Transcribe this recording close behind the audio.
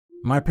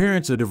My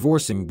parents are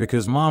divorcing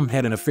because mom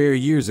had an affair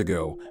years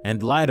ago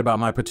and lied about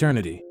my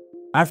paternity.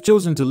 I've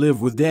chosen to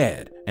live with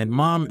dad, and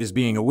mom is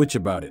being a witch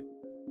about it.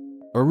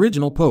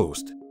 Original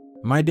post.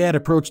 My dad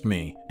approached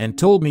me and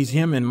told me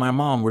him and my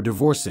mom were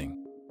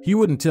divorcing. He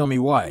wouldn't tell me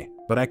why,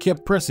 but I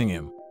kept pressing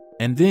him.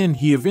 And then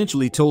he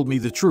eventually told me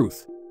the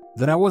truth,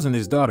 that I wasn't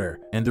his daughter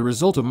and the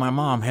result of my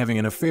mom having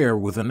an affair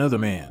with another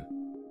man.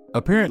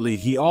 Apparently,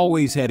 he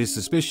always had his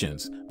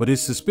suspicions, but his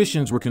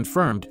suspicions were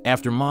confirmed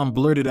after mom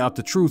blurted out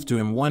the truth to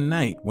him one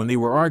night when they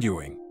were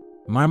arguing.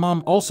 My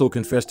mom also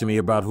confessed to me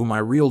about who my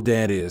real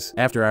dad is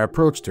after I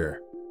approached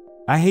her.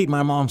 I hate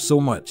my mom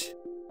so much.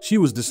 She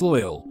was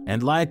disloyal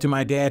and lied to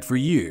my dad for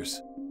years.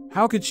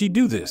 How could she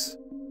do this?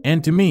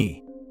 And to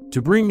me,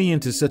 to bring me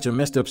into such a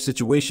messed up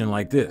situation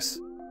like this.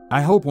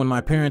 I hope when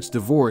my parents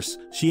divorce,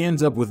 she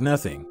ends up with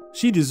nothing.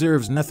 She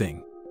deserves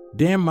nothing.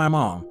 Damn my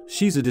mom,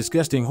 she's a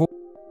disgusting whore.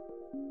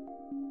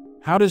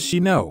 How does she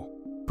know?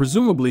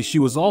 Presumably she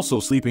was also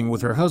sleeping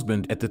with her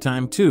husband at the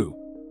time too.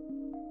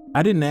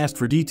 I didn't ask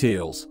for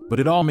details, but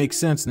it all makes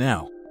sense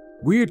now.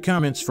 Weird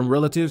comments from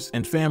relatives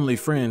and family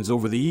friends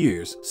over the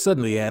years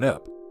suddenly add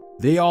up.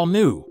 They all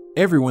knew,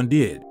 everyone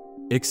did,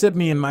 except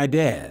me and my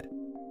dad.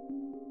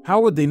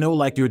 How would they know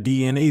like your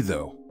DNA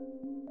though?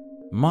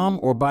 Mom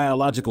or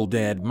biological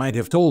dad might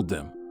have told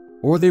them,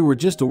 or they were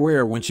just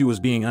aware when she was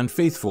being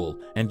unfaithful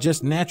and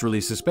just naturally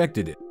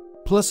suspected it.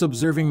 Plus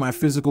observing my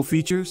physical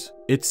features,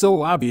 it's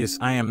so obvious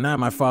I am not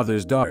my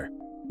father's daughter.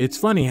 It's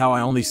funny how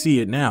I only see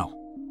it now.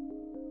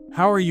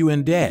 How are you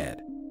and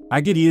dad?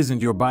 I get he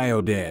isn't your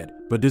bio dad,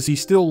 but does he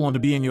still want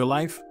to be in your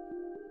life?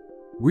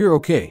 We're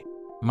okay.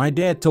 My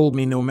dad told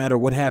me no matter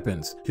what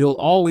happens, he'll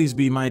always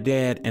be my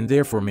dad and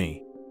there for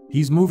me.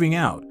 He's moving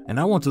out, and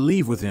I want to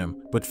leave with him,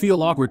 but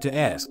feel awkward to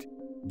ask.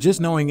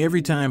 Just knowing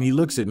every time he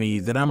looks at me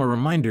that I'm a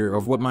reminder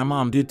of what my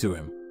mom did to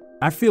him.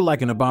 I feel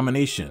like an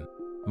abomination.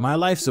 My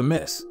life's a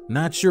mess,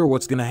 not sure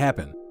what's gonna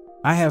happen.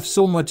 I have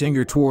so much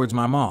anger towards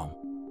my mom.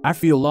 I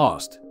feel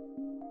lost.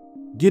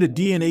 Get a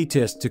DNA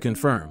test to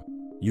confirm.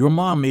 Your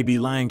mom may be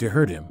lying to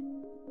hurt him.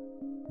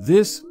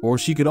 This, or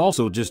she could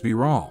also just be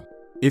wrong.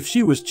 If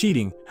she was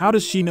cheating, how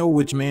does she know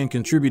which man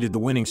contributed the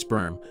winning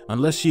sperm,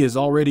 unless she has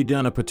already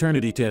done a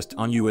paternity test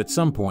on you at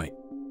some point?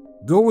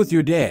 Go with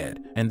your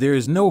dad, and there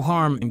is no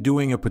harm in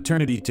doing a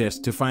paternity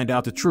test to find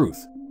out the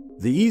truth.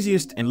 The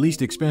easiest and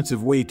least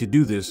expensive way to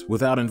do this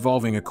without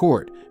involving a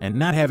court and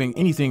not having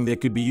anything that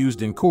could be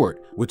used in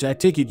court, which I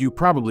take it you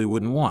probably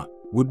wouldn't want,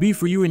 would be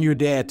for you and your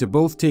dad to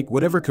both take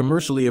whatever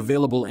commercially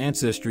available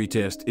ancestry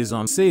test is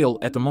on sale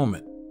at the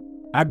moment.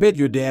 I bet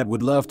your dad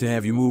would love to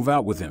have you move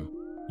out with him.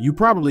 You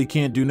probably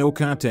can't do no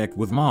contact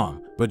with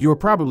mom, but you're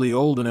probably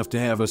old enough to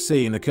have a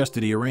say in the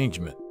custody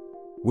arrangement.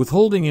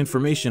 Withholding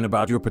information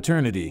about your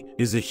paternity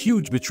is a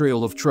huge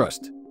betrayal of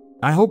trust.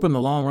 I hope in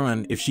the long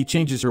run if she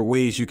changes her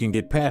ways you can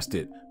get past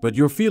it, but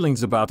your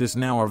feelings about this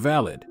now are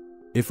valid.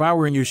 If I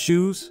were in your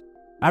shoes,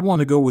 I'd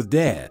want to go with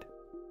dad.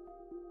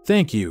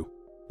 Thank you.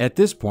 At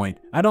this point,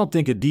 I don't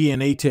think a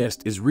DNA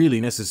test is really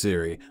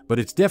necessary, but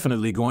it's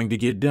definitely going to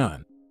get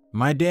done.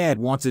 My dad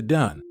wants it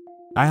done.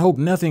 I hope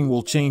nothing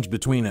will change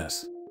between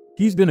us.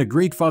 He's been a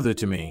great father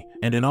to me,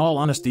 and in all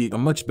honesty, a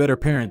much better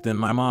parent than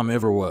my mom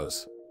ever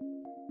was.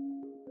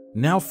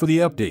 Now for the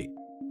update.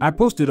 I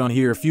posted on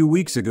here a few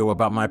weeks ago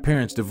about my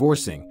parents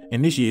divorcing,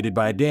 initiated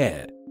by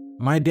dad.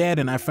 My dad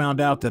and I found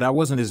out that I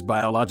wasn't his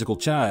biological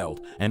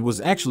child and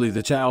was actually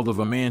the child of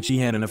a man she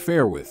had an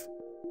affair with.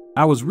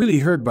 I was really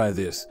hurt by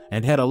this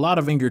and had a lot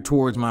of anger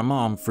towards my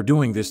mom for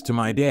doing this to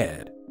my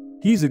dad.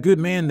 He's a good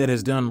man that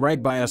has done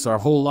right by us our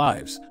whole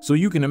lives, so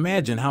you can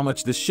imagine how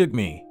much this shook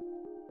me.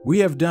 We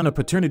have done a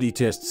paternity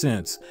test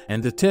since,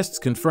 and the tests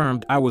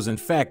confirmed I was in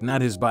fact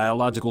not his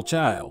biological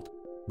child.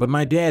 But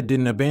my dad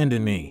didn't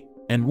abandon me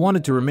and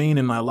wanted to remain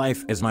in my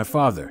life as my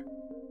father.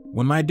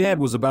 When my dad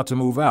was about to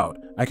move out,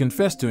 I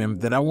confessed to him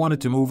that I wanted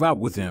to move out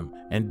with him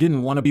and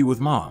didn't want to be with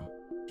mom.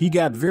 He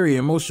got very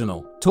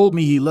emotional, told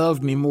me he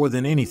loved me more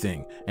than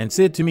anything, and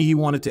said to me he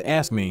wanted to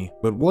ask me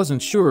but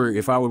wasn't sure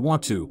if I would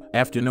want to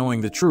after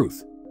knowing the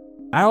truth.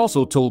 I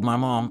also told my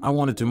mom I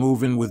wanted to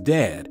move in with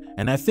dad,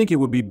 and I think it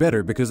would be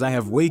better because I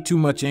have way too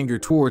much anger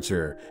towards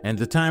her and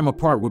the time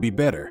apart would be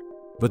better.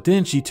 But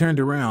then she turned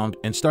around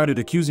and started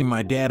accusing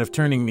my dad of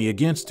turning me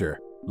against her,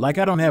 like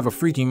I don't have a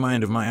freaking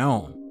mind of my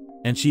own.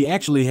 And she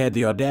actually had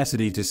the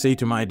audacity to say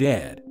to my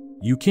dad,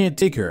 "You can't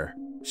take her.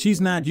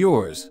 She's not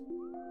yours."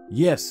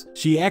 Yes,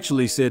 she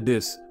actually said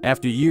this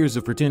after years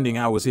of pretending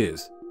I was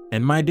his,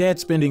 and my dad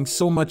spending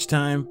so much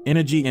time,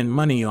 energy, and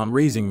money on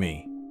raising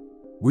me.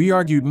 We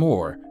argued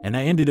more, and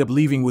I ended up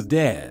leaving with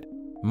dad.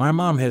 My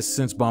mom has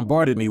since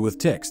bombarded me with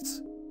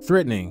texts,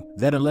 threatening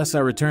that unless I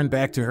return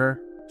back to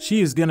her,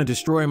 she is gonna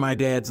destroy my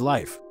dad's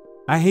life.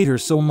 I hate her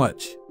so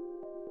much.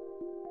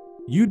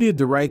 You did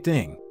the right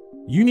thing.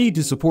 You need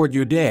to support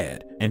your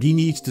dad, and he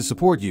needs to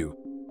support you.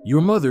 Your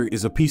mother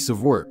is a piece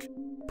of work.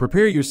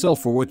 Prepare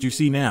yourself for what you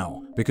see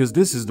now, because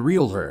this is the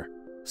real her.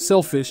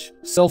 Selfish,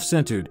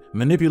 self-centered,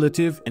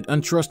 manipulative, and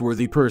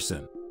untrustworthy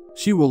person.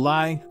 She will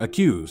lie,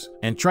 accuse,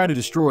 and try to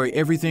destroy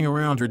everything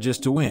around her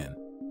just to win.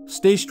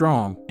 Stay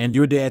strong, and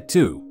your dad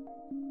too.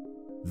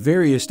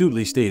 Very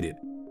astutely stated.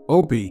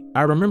 Opie,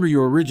 I remember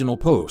your original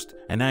post,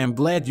 and I am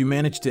glad you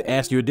managed to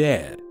ask your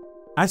dad.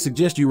 I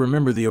suggest you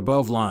remember the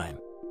above line.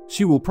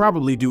 She will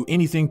probably do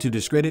anything to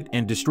discredit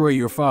and destroy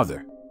your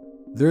father.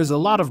 There is a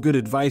lot of good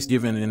advice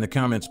given in the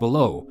comments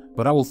below,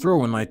 but I will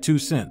throw in my 2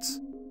 cents.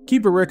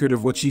 Keep a record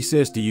of what she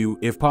says to you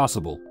if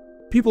possible.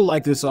 People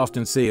like this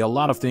often say a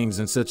lot of things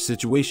in such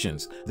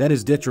situations that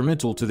is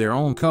detrimental to their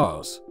own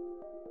cause.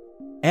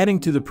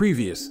 Adding to the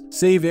previous,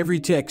 save every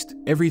text,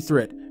 every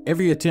threat,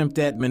 every attempt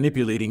at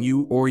manipulating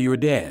you or your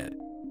dad.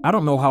 I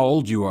don't know how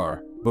old you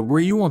are, but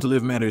where you want to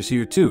live matters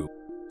here too.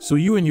 So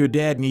you and your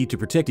dad need to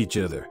protect each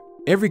other.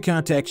 Every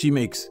contact she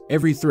makes,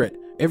 every threat,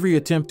 every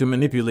attempt to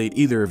manipulate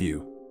either of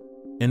you.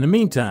 In the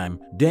meantime,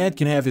 Dad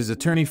can have his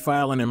attorney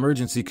file an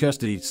emergency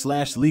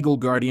custody/legal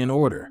guardian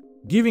order,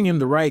 giving him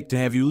the right to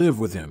have you live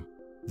with him.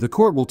 The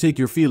court will take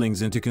your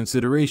feelings into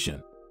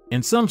consideration.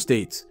 In some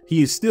states,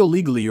 he is still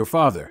legally your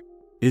father.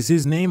 Is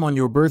his name on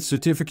your birth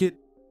certificate?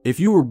 If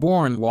you were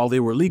born while they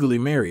were legally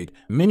married,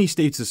 many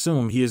states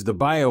assume he is the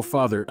bio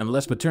father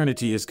unless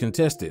paternity is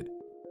contested.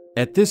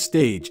 At this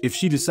stage, if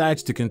she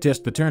decides to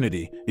contest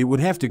paternity, it would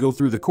have to go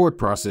through the court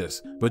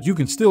process, but you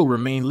can still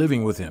remain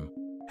living with him.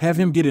 Have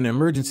him get an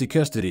emergency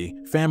custody,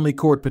 family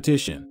court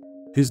petition.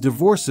 His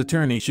divorce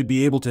attorney should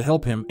be able to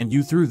help him and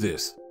you through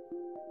this.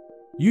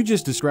 You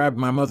just described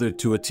my mother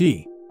to a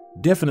T.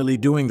 Definitely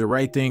doing the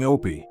right thing,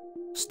 Opie.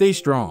 Stay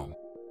strong.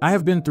 I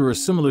have been through a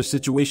similar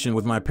situation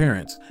with my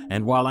parents,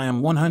 and while I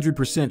am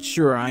 100%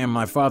 sure I am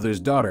my father's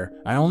daughter,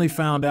 I only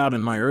found out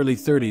in my early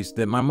 30s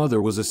that my mother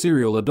was a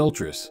serial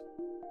adulteress.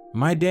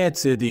 My dad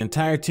said the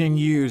entire 10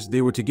 years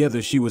they were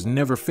together she was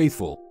never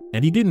faithful,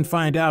 and he didn't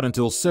find out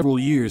until several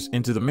years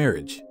into the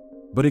marriage.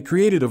 But it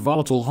created a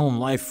volatile home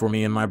life for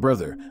me and my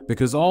brother,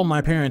 because all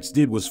my parents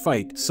did was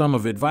fight, some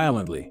of it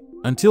violently,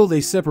 until they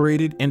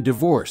separated and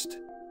divorced.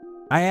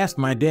 I asked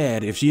my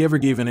dad if she ever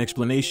gave an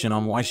explanation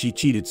on why she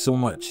cheated so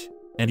much,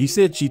 and he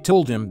said she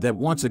told him that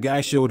once a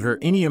guy showed her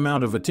any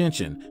amount of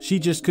attention, she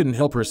just couldn't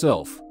help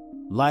herself.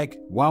 Like,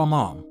 wow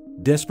mom,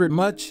 desperate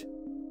much?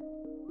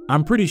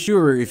 I'm pretty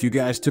sure if you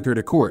guys took her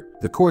to court,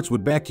 the courts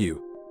would back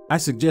you. I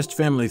suggest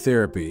family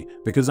therapy,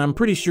 because I'm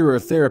pretty sure a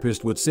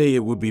therapist would say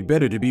it would be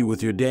better to be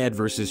with your dad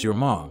versus your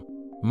mom.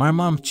 My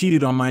mom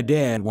cheated on my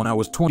dad when I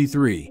was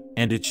 23,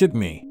 and it shook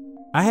me.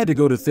 I had to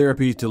go to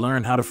therapy to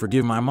learn how to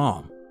forgive my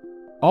mom.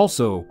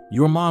 Also,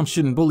 your mom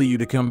shouldn't bully you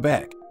to come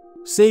back.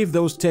 Save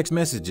those text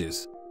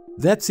messages.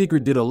 That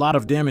secret did a lot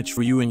of damage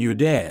for you and your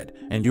dad,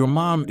 and your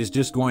mom is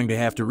just going to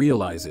have to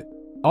realize it.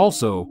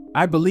 Also,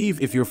 I believe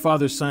if your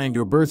father signed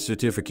your birth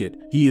certificate,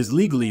 he is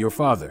legally your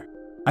father.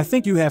 I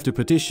think you have to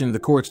petition the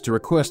courts to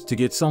request to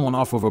get someone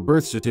off of a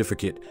birth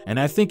certificate, and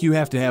I think you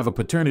have to have a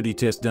paternity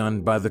test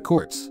done by the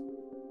courts.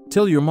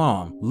 Tell your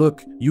mom,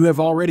 look, you have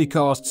already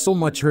caused so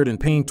much hurt and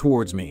pain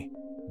towards me.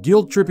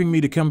 Guilt-tripping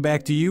me to come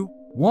back to you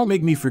won't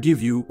make me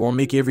forgive you or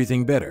make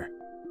everything better.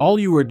 All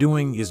you are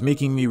doing is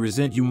making me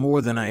resent you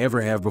more than I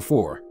ever have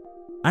before.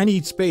 I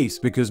need space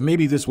because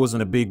maybe this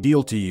wasn't a big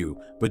deal to you,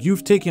 but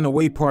you've taken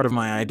away part of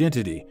my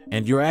identity,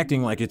 and you're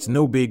acting like it's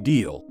no big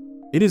deal.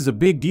 It is a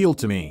big deal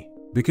to me,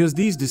 because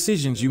these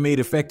decisions you made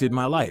affected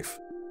my life.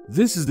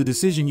 This is the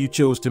decision you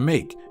chose to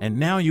make, and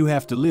now you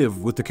have to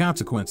live with the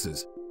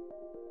consequences.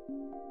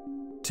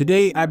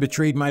 Today I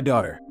betrayed my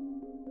daughter.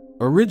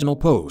 Original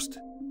post.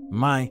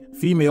 My,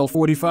 female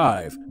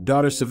 45,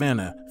 daughter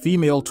Savannah,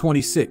 female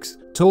 26,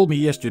 told me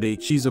yesterday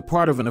she's a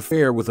part of an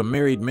affair with a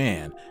married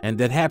man, and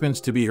that happens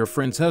to be her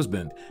friend's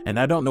husband, and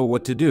I don't know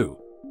what to do.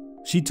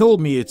 She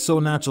told me it so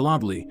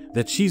nonchalantly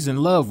that she's in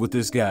love with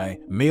this guy,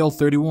 male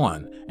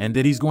 31, and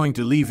that he's going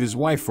to leave his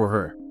wife for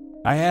her.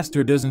 I asked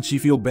her doesn't she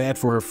feel bad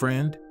for her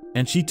friend,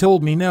 and she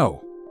told me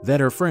no, that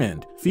her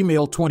friend,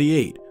 female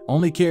 28,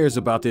 only cares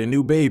about their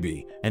new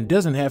baby and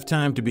doesn't have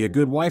time to be a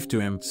good wife to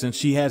him since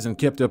she hasn't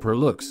kept up her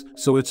looks,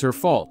 so it's her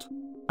fault.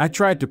 I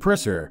tried to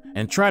press her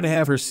and try to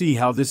have her see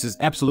how this is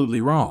absolutely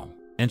wrong,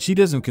 and she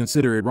doesn't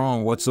consider it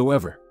wrong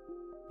whatsoever.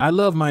 I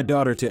love my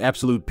daughter to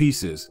absolute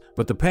pieces,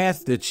 but the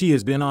path that she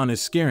has been on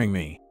is scaring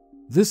me.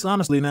 This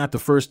honestly not the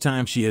first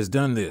time she has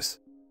done this.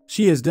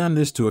 She has done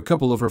this to a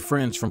couple of her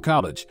friends from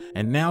college,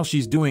 and now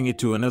she's doing it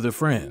to another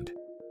friend.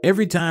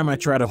 Every time I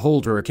try to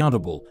hold her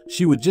accountable,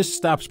 she would just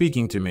stop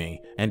speaking to me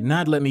and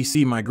not let me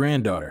see my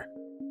granddaughter.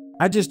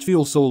 I just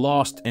feel so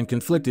lost and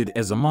conflicted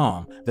as a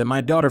mom that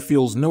my daughter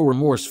feels no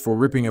remorse for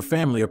ripping a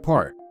family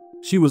apart.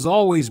 She was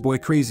always boy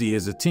crazy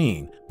as a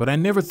teen, but I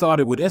never thought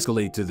it would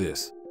escalate to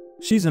this.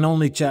 She's an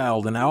only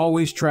child and I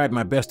always tried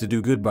my best to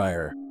do good by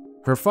her.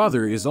 Her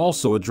father is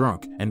also a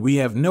drunk and we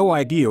have no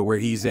idea where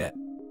he's at.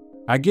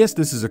 I guess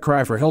this is a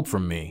cry for help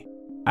from me.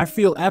 I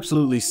feel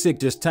absolutely sick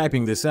just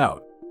typing this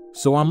out.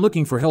 So I'm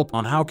looking for help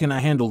on how can I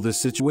handle this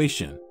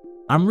situation.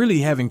 I'm really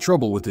having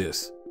trouble with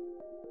this.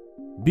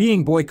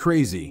 Being boy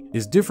crazy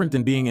is different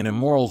than being an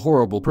immoral,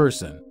 horrible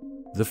person.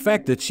 The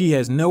fact that she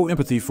has no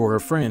empathy for her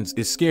friends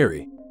is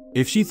scary.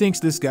 If she thinks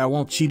this guy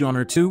won't cheat on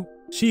her too,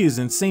 she is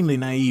insanely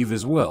naive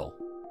as well.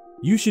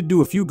 You should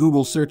do a few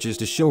Google searches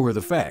to show her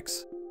the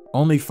facts.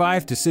 Only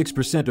 5 to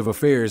 6% of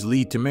affairs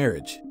lead to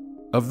marriage.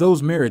 Of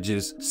those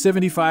marriages,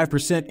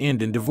 75%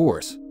 end in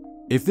divorce.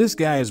 If this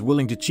guy is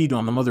willing to cheat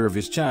on the mother of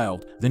his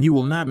child, then you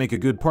will not make a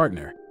good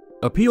partner.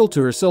 Appeal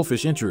to her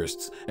selfish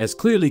interests, as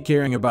clearly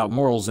caring about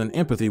morals and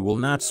empathy will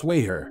not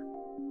sway her.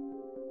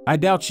 I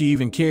doubt she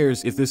even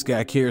cares if this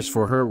guy cares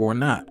for her or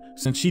not,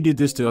 since she did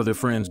this to other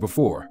friends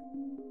before.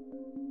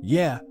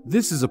 Yeah,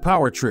 this is a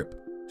power trip.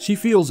 She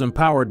feels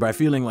empowered by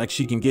feeling like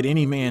she can get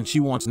any man she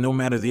wants no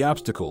matter the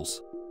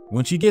obstacles.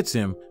 When she gets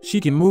him,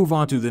 she can move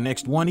on to the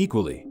next one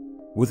equally.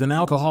 With an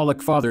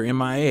alcoholic father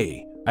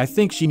MIA, I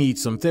think she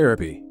needs some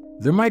therapy.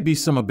 There might be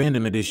some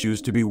abandonment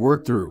issues to be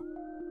worked through.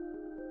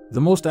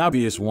 The most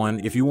obvious one,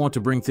 if you want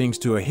to bring things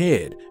to a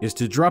head, is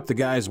to drop the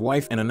guy's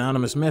wife an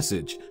anonymous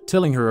message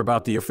telling her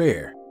about the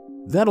affair.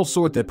 That'll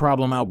sort that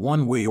problem out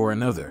one way or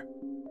another.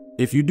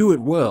 If you do it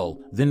well,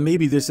 then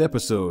maybe this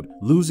episode,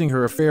 losing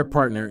her affair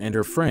partner and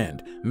her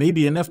friend, may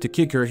be enough to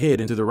kick her head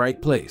into the right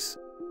place.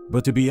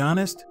 But to be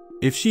honest,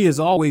 if she has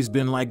always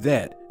been like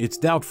that, it's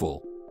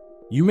doubtful.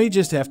 You may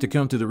just have to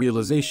come to the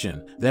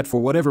realization that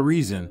for whatever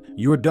reason,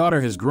 your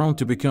daughter has grown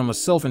to become a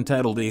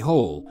self-entitled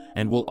a-hole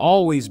and will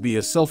always be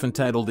a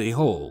self-entitled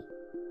a-hole.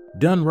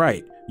 Done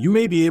right, you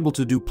may be able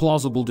to do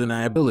plausible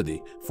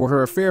deniability for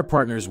her affair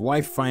partner's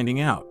wife finding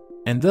out,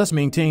 and thus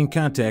maintain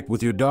contact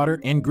with your daughter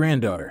and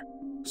granddaughter.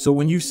 So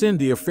when you send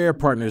the affair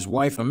partner's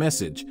wife a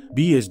message,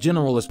 be as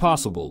general as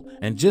possible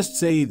and just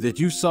say that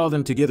you saw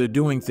them together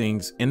doing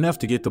things enough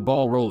to get the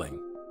ball rolling.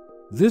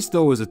 This,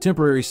 though, is a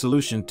temporary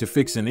solution to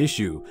fix an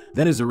issue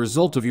that is a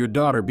result of your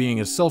daughter being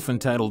a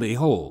self-entitled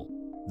a-hole.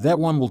 That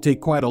one will take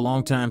quite a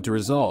long time to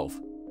resolve.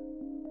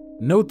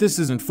 Note this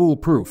isn't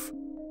foolproof.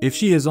 If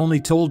she has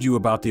only told you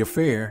about the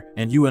affair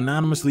and you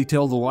anonymously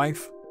tell the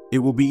wife, it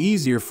will be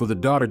easier for the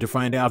daughter to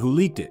find out who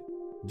leaked it.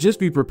 Just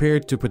be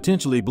prepared to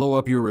potentially blow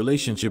up your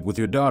relationship with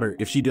your daughter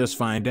if she does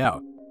find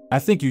out. I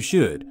think you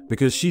should,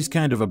 because she's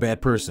kind of a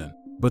bad person,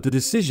 but the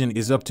decision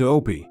is up to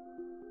Opie.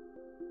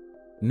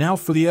 Now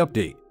for the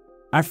update.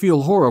 I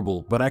feel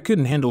horrible, but I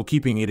couldn't handle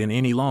keeping it in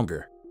any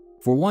longer.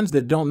 For ones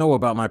that don't know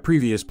about my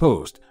previous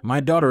post,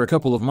 my daughter a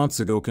couple of months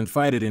ago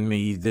confided in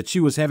me that she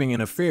was having an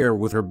affair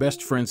with her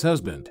best friend's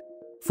husband.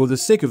 For the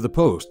sake of the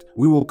post,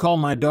 we will call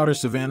my daughter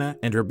Savannah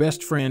and her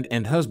best friend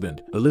and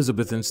husband,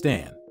 Elizabeth and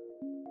Stan.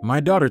 My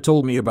daughter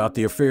told me about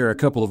the affair a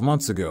couple of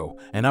months ago,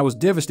 and I was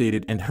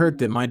devastated and hurt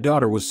that my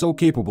daughter was so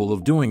capable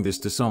of doing this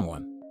to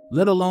someone,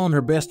 let alone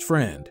her best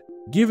friend,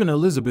 given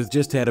Elizabeth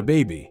just had a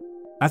baby.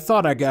 I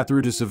thought I got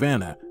through to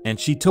Savannah, and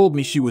she told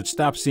me she would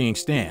stop seeing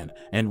Stan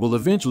and will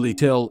eventually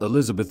tell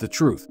Elizabeth the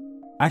truth.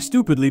 I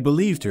stupidly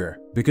believed her,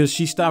 because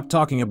she stopped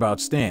talking about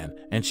Stan,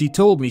 and she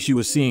told me she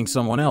was seeing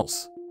someone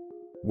else.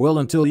 Well,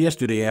 until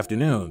yesterday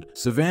afternoon,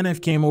 Savannah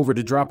came over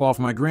to drop off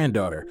my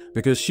granddaughter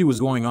because she was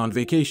going on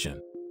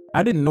vacation.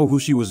 I didn't know who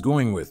she was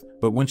going with,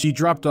 but when she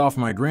dropped off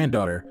my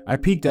granddaughter, I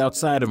peeked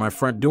outside of my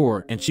front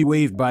door and she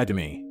waved bye to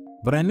me.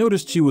 But I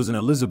noticed she was in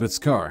Elizabeth's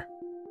car.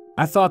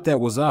 I thought that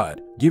was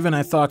odd, given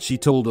I thought she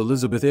told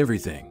Elizabeth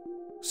everything.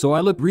 So I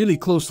looked really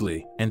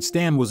closely, and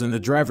Stan was in the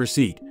driver's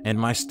seat, and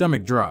my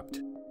stomach dropped.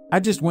 I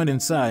just went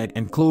inside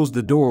and closed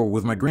the door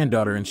with my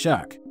granddaughter in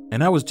shock,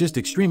 and I was just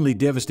extremely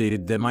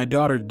devastated that my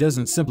daughter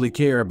doesn't simply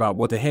care about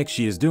what the heck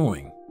she is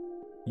doing.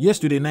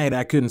 Yesterday night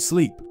I couldn't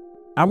sleep.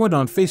 I went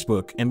on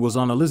Facebook and was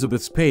on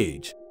Elizabeth's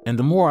page, and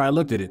the more I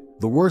looked at it,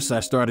 the worse I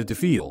started to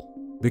feel.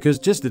 Because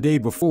just the day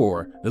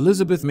before,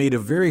 Elizabeth made a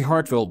very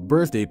heartfelt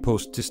birthday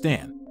post to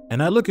Stan.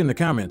 And I look in the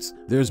comments,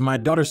 there's my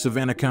daughter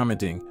Savannah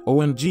commenting,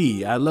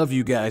 "OMG, I love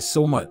you guys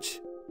so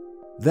much."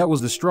 That was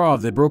the straw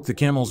that broke the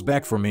camel's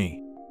back for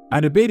me.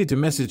 I debated to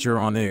message her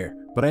on there,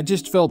 but I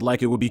just felt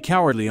like it would be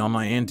cowardly on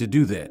my end to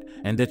do that,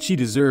 and that she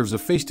deserves a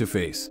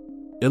face-to-face.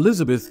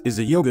 Elizabeth is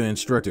a yoga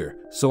instructor,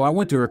 so I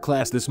went to her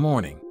class this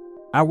morning.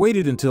 I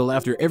waited until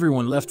after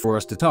everyone left for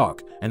us to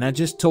talk, and I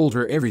just told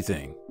her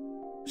everything.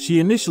 She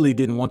initially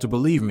didn't want to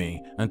believe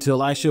me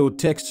until I showed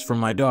texts from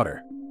my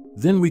daughter.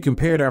 Then we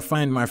compared our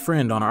Find My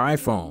Friend on our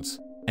iPhones,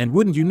 and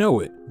wouldn't you know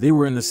it, they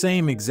were in the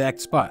same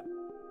exact spot.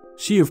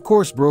 She of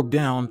course broke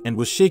down and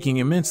was shaking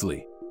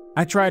immensely.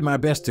 I tried my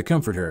best to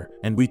comfort her,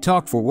 and we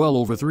talked for well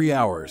over 3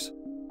 hours.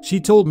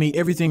 She told me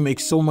everything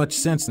makes so much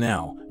sense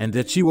now, and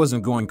that she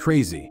wasn't going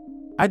crazy.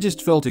 I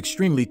just felt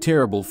extremely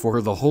terrible for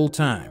her the whole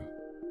time.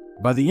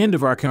 By the end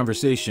of our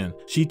conversation,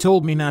 she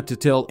told me not to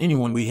tell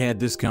anyone we had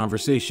this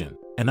conversation,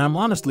 and I'm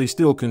honestly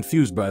still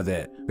confused by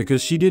that,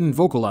 because she didn't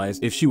vocalize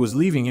if she was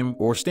leaving him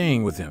or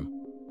staying with him.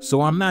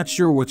 So I'm not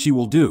sure what she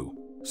will do.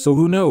 So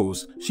who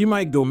knows, she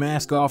might go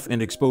mask off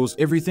and expose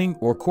everything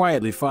or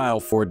quietly file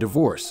for a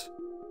divorce.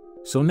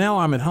 So now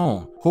I'm at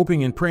home,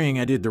 hoping and praying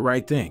I did the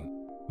right thing.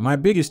 My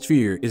biggest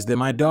fear is that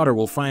my daughter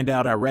will find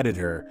out I ratted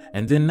her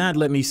and then not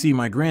let me see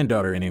my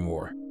granddaughter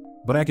anymore.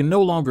 But I can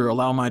no longer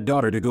allow my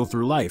daughter to go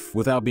through life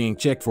without being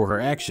checked for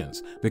her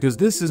actions, because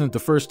this isn't the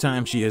first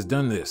time she has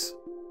done this.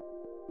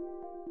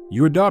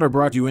 Your daughter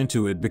brought you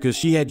into it because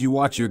she had you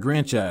watch your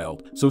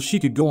grandchild so she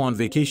could go on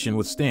vacation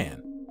with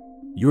Stan.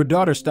 Your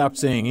daughter stopped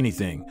saying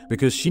anything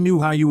because she knew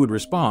how you would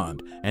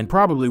respond and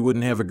probably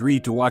wouldn't have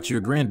agreed to watch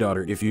your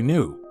granddaughter if you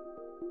knew.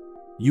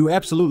 You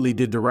absolutely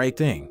did the right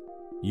thing.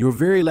 Your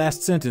very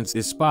last sentence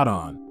is spot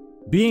on.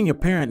 Being a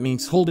parent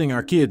means holding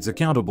our kids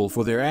accountable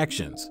for their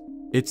actions.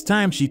 It's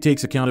time she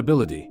takes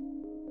accountability.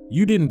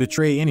 You didn't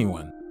betray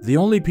anyone. The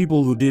only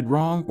people who did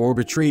wrong or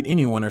betrayed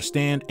anyone are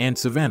Stan and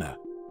Savannah.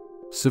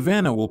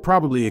 Savannah will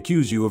probably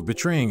accuse you of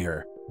betraying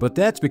her, but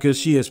that's because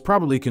she has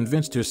probably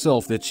convinced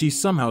herself that she's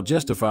somehow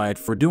justified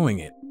for doing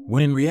it,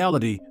 when in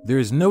reality, there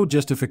is no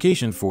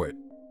justification for it.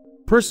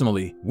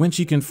 Personally, when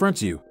she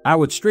confronts you, I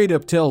would straight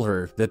up tell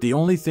her that the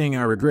only thing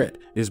I regret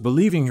is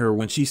believing her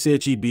when she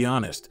said she'd be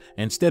honest,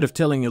 instead of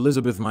telling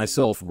Elizabeth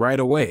myself right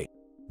away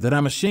that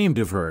I'm ashamed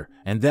of her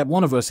and that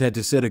one of us had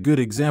to set a good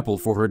example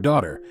for her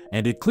daughter,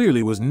 and it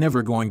clearly was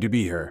never going to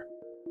be her.